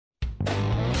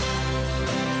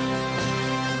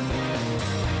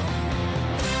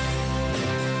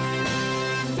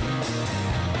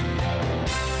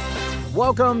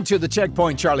Welcome to the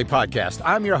Checkpoint Charlie podcast.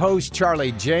 I'm your host,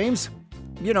 Charlie James.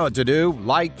 You know what to do.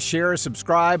 Like, share,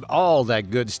 subscribe, all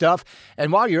that good stuff.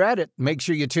 And while you're at it, make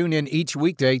sure you tune in each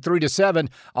weekday, 3 to 7,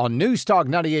 on News Talk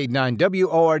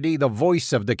 98.9 WORD, the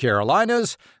voice of the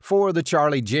Carolinas, for the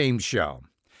Charlie James Show.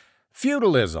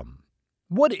 Feudalism.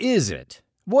 What is it?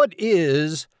 What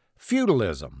is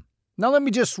feudalism? Now, let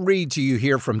me just read to you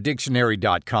here from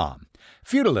dictionary.com.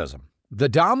 Feudalism, the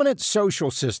dominant social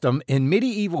system in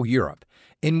medieval Europe,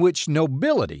 in which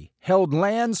nobility held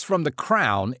lands from the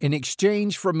crown in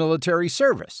exchange for military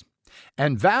service,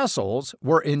 and vassals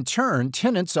were in turn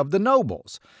tenants of the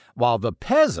nobles, while the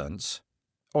peasants,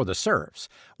 or the serfs,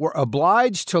 were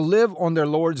obliged to live on their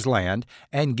lord's land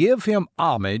and give him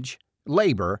homage,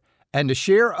 labor, and a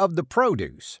share of the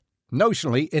produce,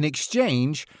 notionally in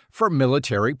exchange for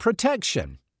military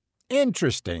protection.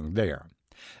 Interesting there.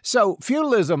 So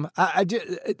feudalism,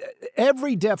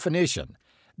 every definition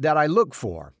that I look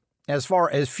for as far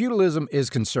as feudalism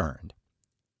is concerned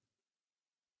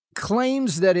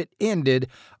claims that it ended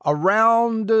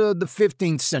around the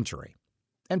 15th century.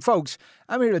 And folks,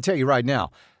 I'm here to tell you right now,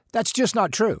 that's just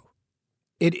not true.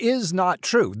 It is not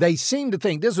true. They seem to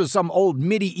think this was some old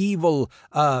medieval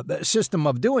system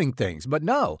of doing things, but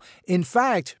no. In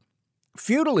fact,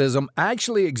 feudalism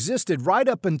actually existed right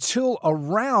up until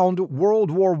around World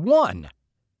War I.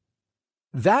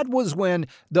 That was when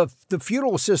the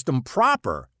feudal system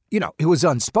proper, it was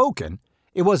unspoken.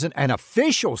 It wasn't an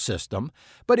official system,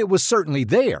 but it was certainly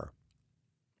there.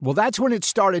 Well, that's when it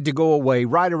started to go away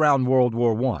right around World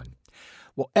War I.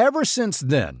 Well, ever since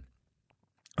then,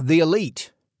 the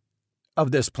elite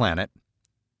of this planet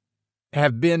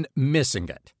have been missing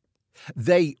it.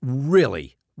 They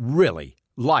really, really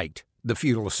liked the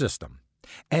feudal system,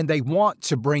 and they want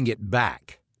to bring it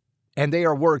back. And they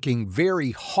are working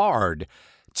very hard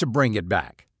to bring it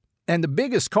back. And the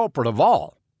biggest culprit of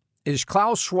all is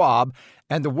Klaus Schwab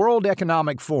and the World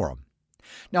Economic Forum.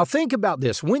 Now think about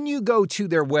this. When you go to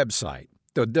their website,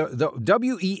 the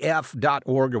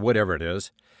WEF.org or whatever it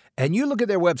is, and you look at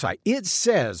their website, it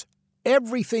says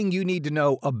everything you need to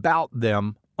know about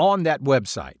them on that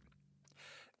website.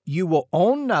 You will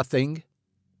own nothing,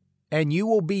 and you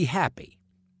will be happy.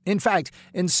 In fact,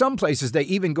 in some places, they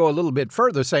even go a little bit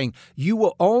further, saying you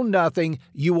will own nothing,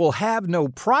 you will have no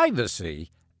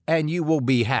privacy, and you will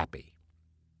be happy.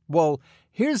 Well,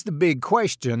 here's the big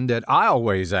question that I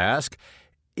always ask.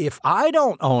 If I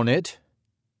don't own it,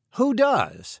 who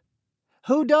does?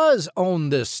 Who does own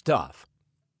this stuff?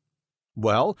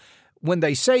 Well, when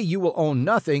they say you will own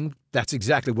nothing, that's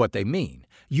exactly what they mean.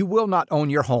 You will not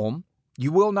own your home.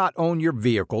 You will not own your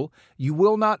vehicle. You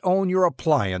will not own your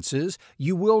appliances.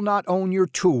 You will not own your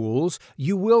tools.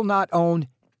 You will not own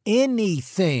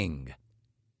anything.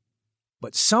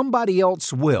 But somebody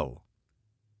else will.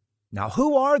 Now,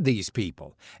 who are these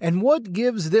people? And what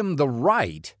gives them the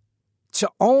right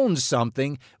to own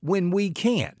something when we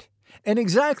can't? And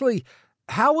exactly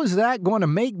how is that going to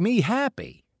make me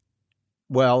happy?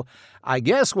 Well, I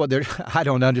guess I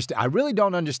don't understand. I really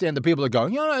don't understand the people that go,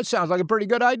 that sounds like a pretty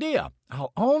good idea.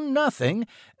 I'll own nothing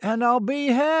and I'll be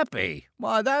happy.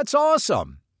 Well, that's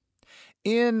awesome.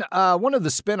 In one of the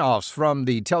spinoffs from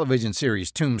the television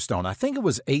series Tombstone, I think it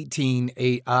was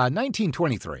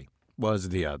 1923 was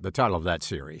the title of that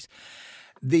series.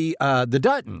 The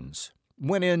Duttons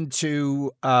went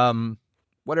into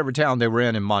whatever town they were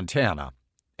in Montana.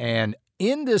 And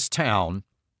in this town,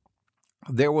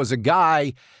 there was a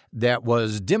guy that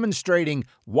was demonstrating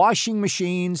washing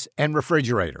machines and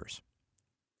refrigerators.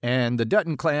 And the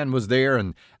Dutton clan was there,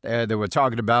 and they were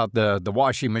talking about the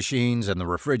washing machines and the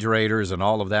refrigerators and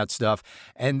all of that stuff.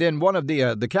 And then one of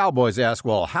the cowboys asked,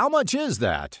 well, how much is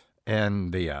that?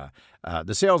 And the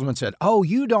salesman said, oh,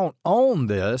 you don't own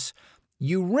this,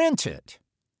 you rent it.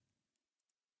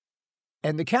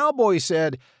 And the cowboy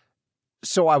said,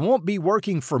 so I won't be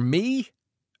working for me?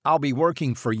 I'll be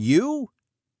working for you?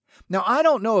 Now, I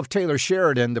don't know if Taylor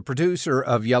Sheridan, the producer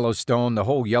of Yellowstone, the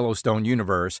whole Yellowstone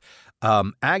universe,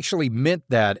 actually meant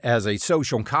that as a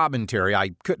social commentary.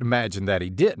 I couldn't imagine that he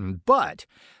didn't, but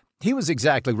he was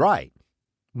exactly right.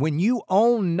 When you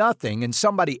own nothing and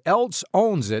somebody else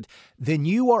owns it, then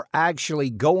you are actually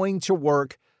going to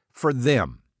work for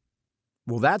them.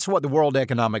 Well, that's what the World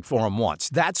Economic Forum wants.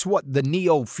 That's what the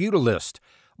neo-feudalists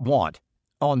want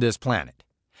on this planet.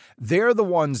 They're the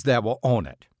ones that will own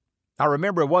it. I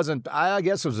remember I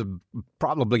guess it was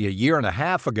probably a year and a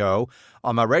half ago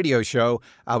on my radio show,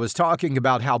 I was talking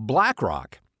about how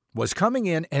BlackRock was coming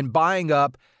in and buying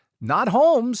up not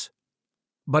homes,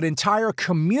 but entire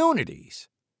communities.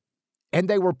 And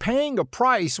they were paying a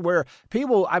price where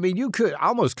people, you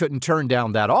almost couldn't turn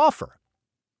down that offer.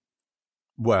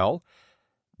 Well,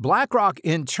 BlackRock,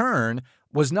 in turn,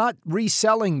 was not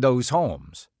reselling those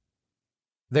homes.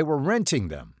 They were renting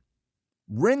them.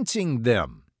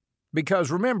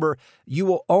 Because remember, you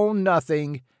will own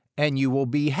nothing and you will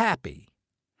be happy.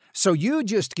 So you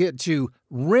just get to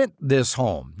rent this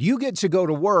home. You get to go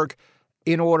to work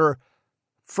in order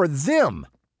for them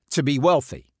to be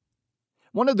wealthy.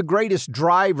 One of the greatest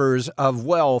drivers of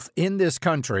wealth in this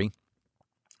country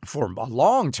for a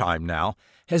long time now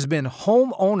has been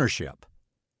home ownership.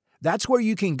 That's where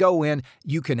you can go in,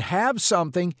 you can have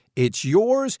something, it's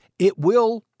yours, it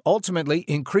will ultimately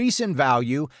increase in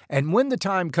value, and when the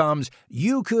time comes,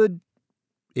 you could,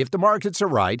 if the markets are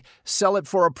right, sell it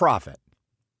for a profit.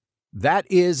 That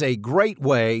is a great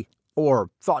way, or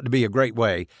thought to be a great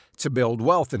way, to build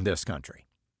wealth in this country.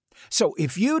 So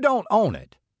if you don't own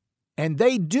it, and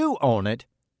they do own it,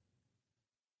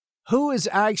 who is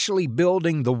actually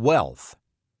building the wealth?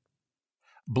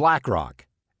 BlackRock,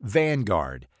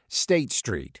 Vanguard, State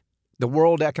Street, the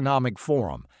World Economic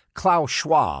Forum, Klaus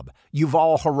Schwab,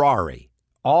 Yuval Harari,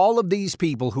 all of these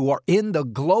people who are in the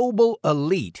global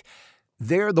elite,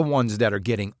 they're the ones that are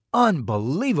getting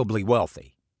unbelievably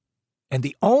wealthy. And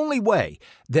the only way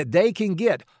that they can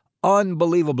get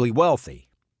unbelievably wealthy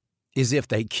is if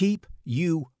they keep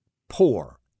you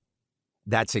poor.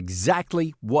 That's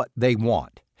exactly what they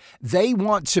want. They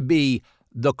want to be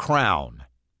the crown.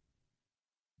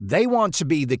 They want to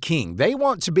be the king. They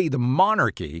want to be the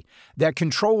monarchy that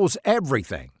controls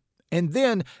everything. And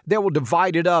then they will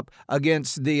divide it up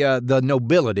against the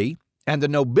nobility, and the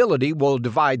nobility will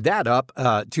divide that up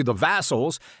to the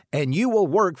vassals, and you will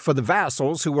work for the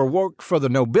vassals who will work for the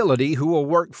nobility who will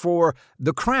work for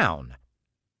the crown,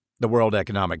 the World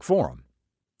Economic Forum.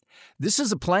 This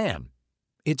is a plan.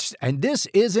 And this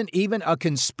isn't even a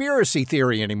conspiracy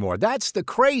theory anymore. That's the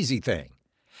crazy thing.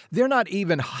 They're not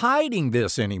even hiding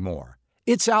this anymore.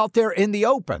 It's out there in the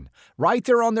open, right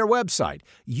there on their website.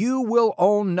 You will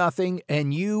own nothing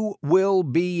and you will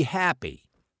be happy.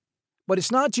 But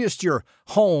it's not just your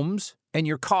homes and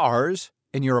your cars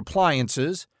and your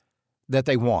appliances that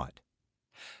they want.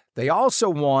 They also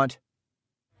want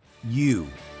you.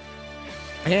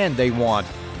 And they want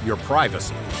your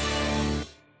privacy.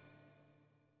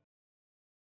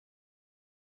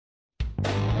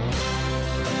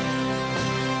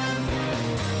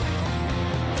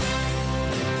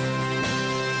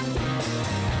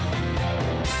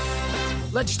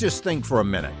 Let's just think for a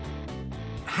minute.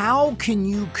 How can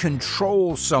you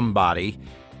control somebody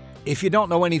if you don't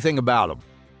know anything about them?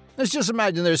 Let's just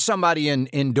imagine there's somebody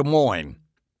in Des Moines.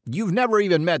 You've never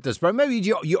even met this person. Maybe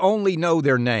you only know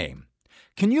their name.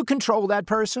 Can you control that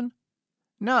person?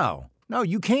 No,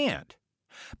 you can't.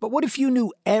 But what if you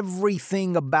knew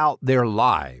everything about their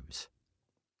lives?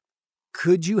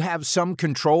 Could you have some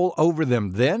control over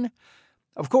them then?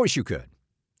 Of course you could.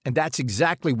 And that's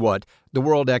exactly what the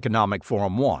World Economic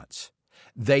Forum wants.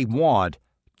 They want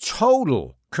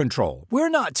total control.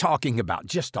 We're not talking about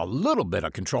just a little bit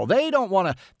of control. They don't want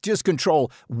to just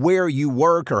control where you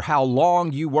work or how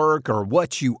long you work or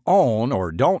what you own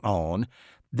or don't own.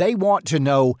 They want to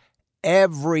know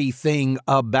everything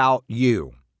about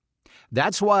you.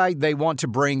 That's why they want to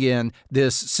bring in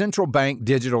this central bank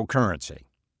digital currency.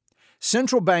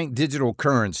 Central bank digital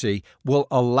currency will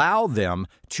allow them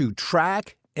to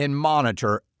track and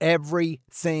monitor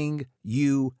everything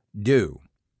you do.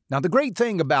 Now, the great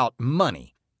thing about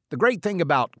money, the great thing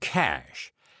about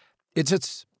cash,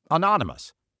 it's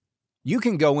anonymous. You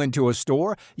can go into a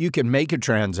store, you can make a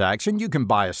transaction, you can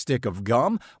buy a stick of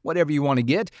gum, whatever you want to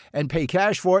get, and pay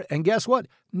cash for it, and guess what?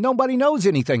 Nobody knows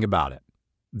anything about it.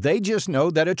 They just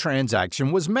know that a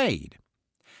transaction was made.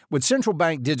 With central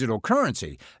bank digital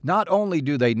currency, not only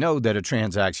do they know that a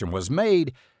transaction was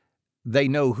made, they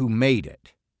know who made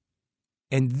it.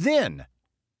 And then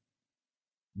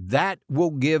that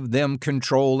will give them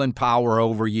control and power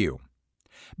over you.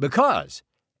 Because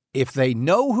if they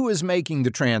know who is making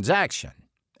the transaction,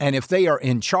 and if they are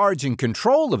in charge and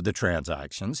control of the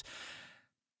transactions,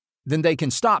 then they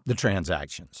can stop the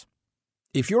transactions.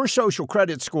 If your social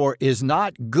credit score is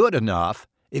not good enough,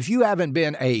 if you haven't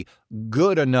been a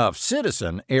good enough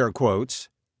citizen, air quotes,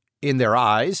 in their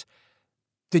eyes,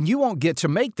 then you won't get to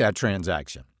make that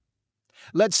transaction.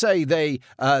 Let's say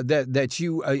that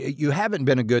you haven't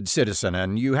been a good citizen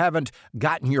and you haven't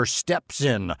gotten your steps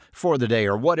in for the day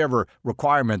or whatever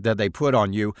requirement that they put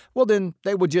on you. Well, then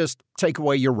they would just take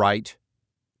away your right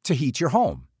to heat your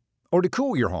home or to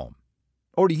cool your home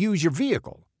or to use your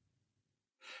vehicle.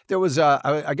 There was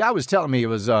a guy was telling me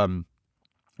it's a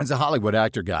Hollywood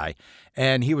actor guy,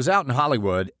 and he was out in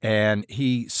Hollywood and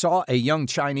he saw a young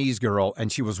Chinese girl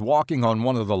and she was walking on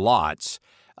one of the lots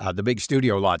the big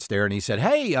studio lots there, and he said,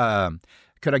 "Hey,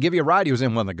 could I give you a ride?" He was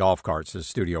in one of the golf carts the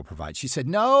studio provides. She said,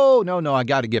 No, I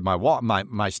got to get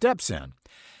my steps in.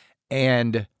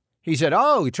 And he said,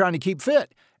 "Oh, you're trying to keep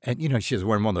fit." And, she was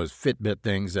wearing one of those Fitbit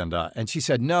things. And she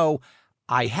said, "No,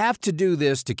 I have to do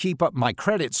this to keep up my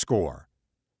credit score."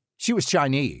 She was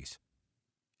Chinese.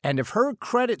 And if her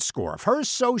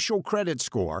social credit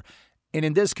score, and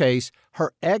in this case,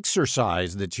 her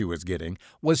exercise that she was getting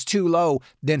was too low,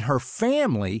 then her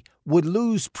family would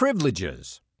lose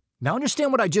privileges. Now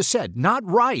understand what I just said, not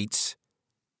rights,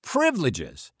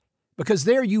 privileges, because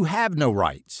there you have no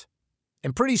rights.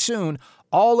 And pretty soon,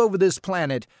 all over this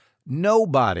planet,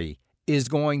 nobody is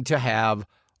going to have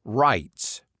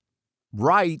rights.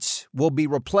 Rights will be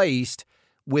replaced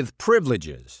with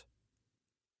privileges.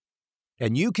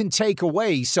 And you can take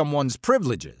away someone's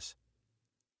privileges.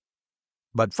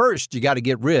 But first, you got to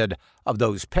get rid of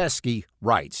those pesky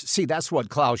rights. See, that's what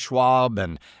Klaus Schwab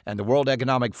and the World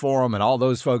Economic Forum and all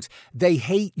those folks, they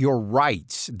hate your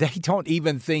rights. They don't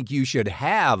even think you should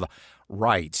have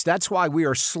rights. That's why we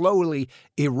are slowly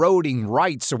eroding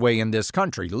rights away in this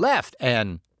country. Left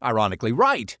and, ironically,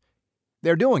 right.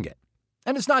 They're doing it.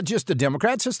 And it's not just the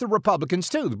Democrats, it's the Republicans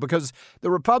too, because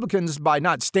the Republicans, by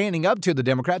not standing up to the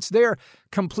Democrats, they're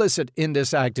complicit in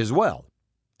this act as well.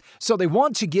 So they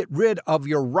want to get rid of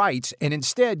your rights and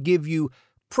instead give you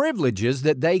privileges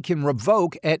that they can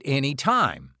revoke at any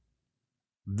time.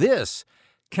 This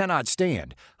cannot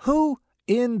stand. Who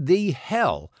in the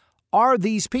hell are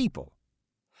these people?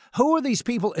 Who are these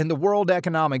people in the World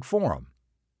Economic Forum?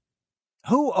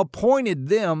 Who appointed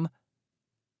them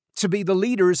to be the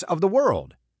leaders of the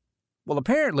world? Well,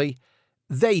 apparently,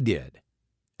 they did.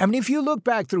 I mean, if you look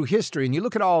back through history and you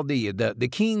look at all the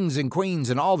kings and queens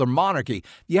and all their monarchy,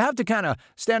 you have to kind of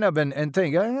stand up and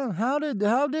think, how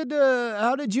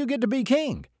did you get to be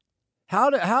king?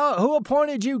 Who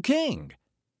appointed you king?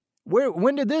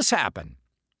 When did this happen?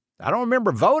 I don't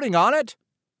remember voting on it,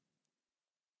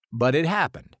 but it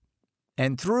happened.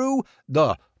 And through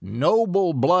the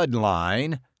noble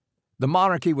bloodline, the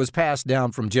monarchy was passed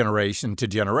down from generation to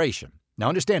generation. Now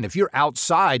understand, if you're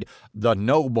outside the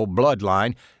noble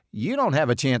bloodline, you don't have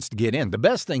a chance to get in. The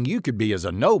best thing you could be is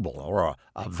a noble or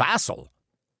a vassal.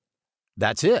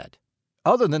 That's it.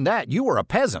 Other than that, you were a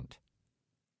peasant.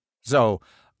 So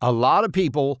a lot of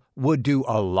people would do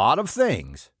a lot of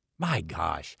things. My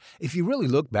gosh, if you really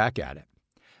look back at it,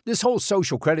 this whole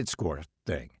social credit score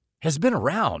thing has been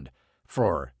around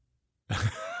for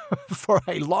for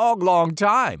a long, long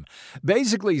time.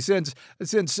 Basically, since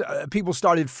people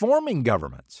started forming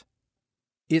governments,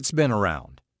 it's been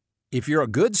around. If you're a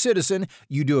good citizen,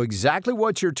 you do exactly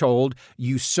what you're told,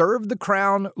 you serve the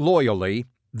crown loyally,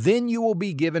 then you will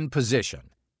be given position.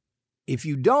 If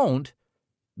you don't,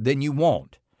 then you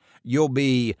won't. You'll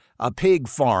be a pig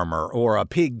farmer or a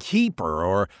pig keeper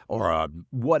or a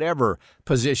whatever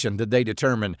position that they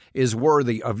determine is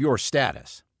worthy of your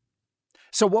status.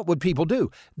 So what would people do?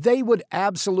 They would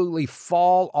absolutely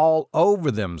fall all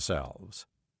over themselves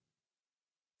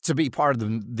to be part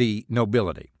of the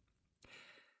nobility.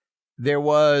 There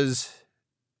was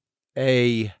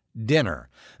a dinner,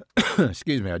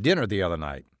 a dinner the other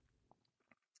night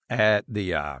at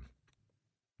the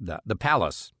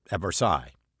palace at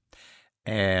Versailles.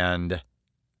 And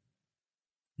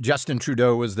Justin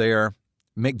Trudeau was there.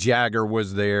 Mick Jagger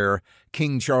was there.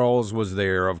 King Charles was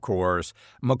there, of course.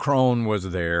 Macron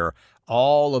was there.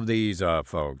 All of these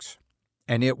folks.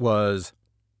 And it was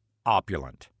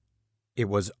opulent. It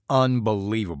was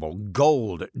unbelievable.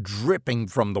 Gold dripping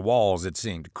from the walls, it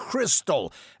seemed.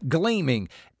 Crystal gleaming.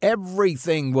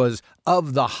 Everything was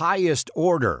of the highest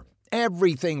order.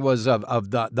 Everything was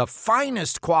of the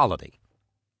finest quality.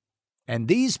 And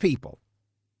these people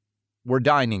were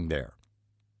dining there.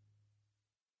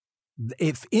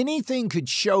 If anything could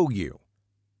show you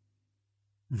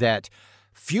that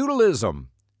feudalism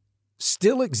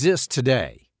still exists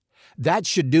today, that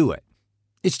should do it.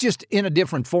 It's just in a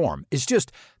different form. It's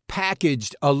just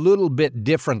packaged a little bit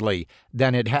differently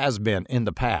than it has been in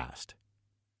the past.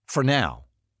 For now.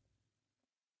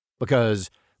 Because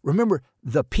remember,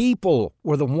 the people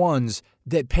were the ones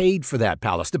that paid for that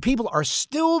palace. The people are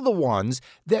still the ones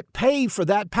that pay for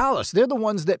that palace. They're the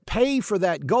ones that pay for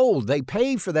that gold. They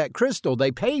pay for that crystal.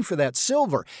 They pay for that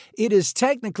silver. It is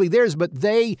technically theirs, but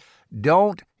they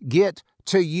don't get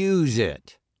to use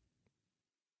it.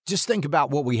 Just think about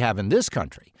what we have in this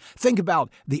country. Think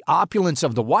about the opulence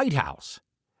of the White House,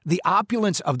 the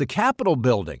opulence of the Capitol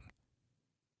building.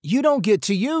 You don't get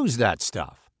to use that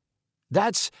stuff.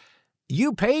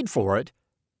 You paid for it,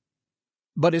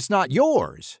 but it's not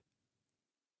yours.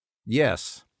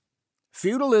 Yes,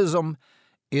 feudalism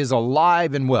is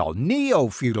alive and well.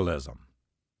 Neo-feudalism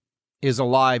is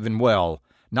alive and well,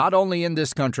 not only in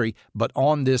this country, but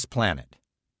on this planet.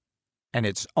 And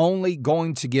it's only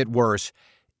going to get worse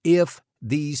if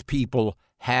these people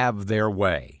have their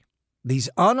way. These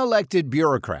unelected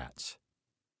bureaucrats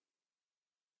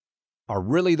are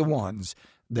really the ones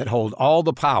that hold all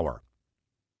the power.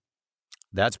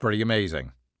 That's pretty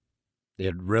amazing.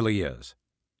 It really is.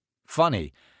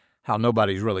 Funny how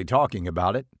nobody's really talking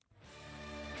about it.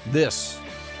 This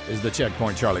is the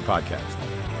Checkpoint Charlie podcast.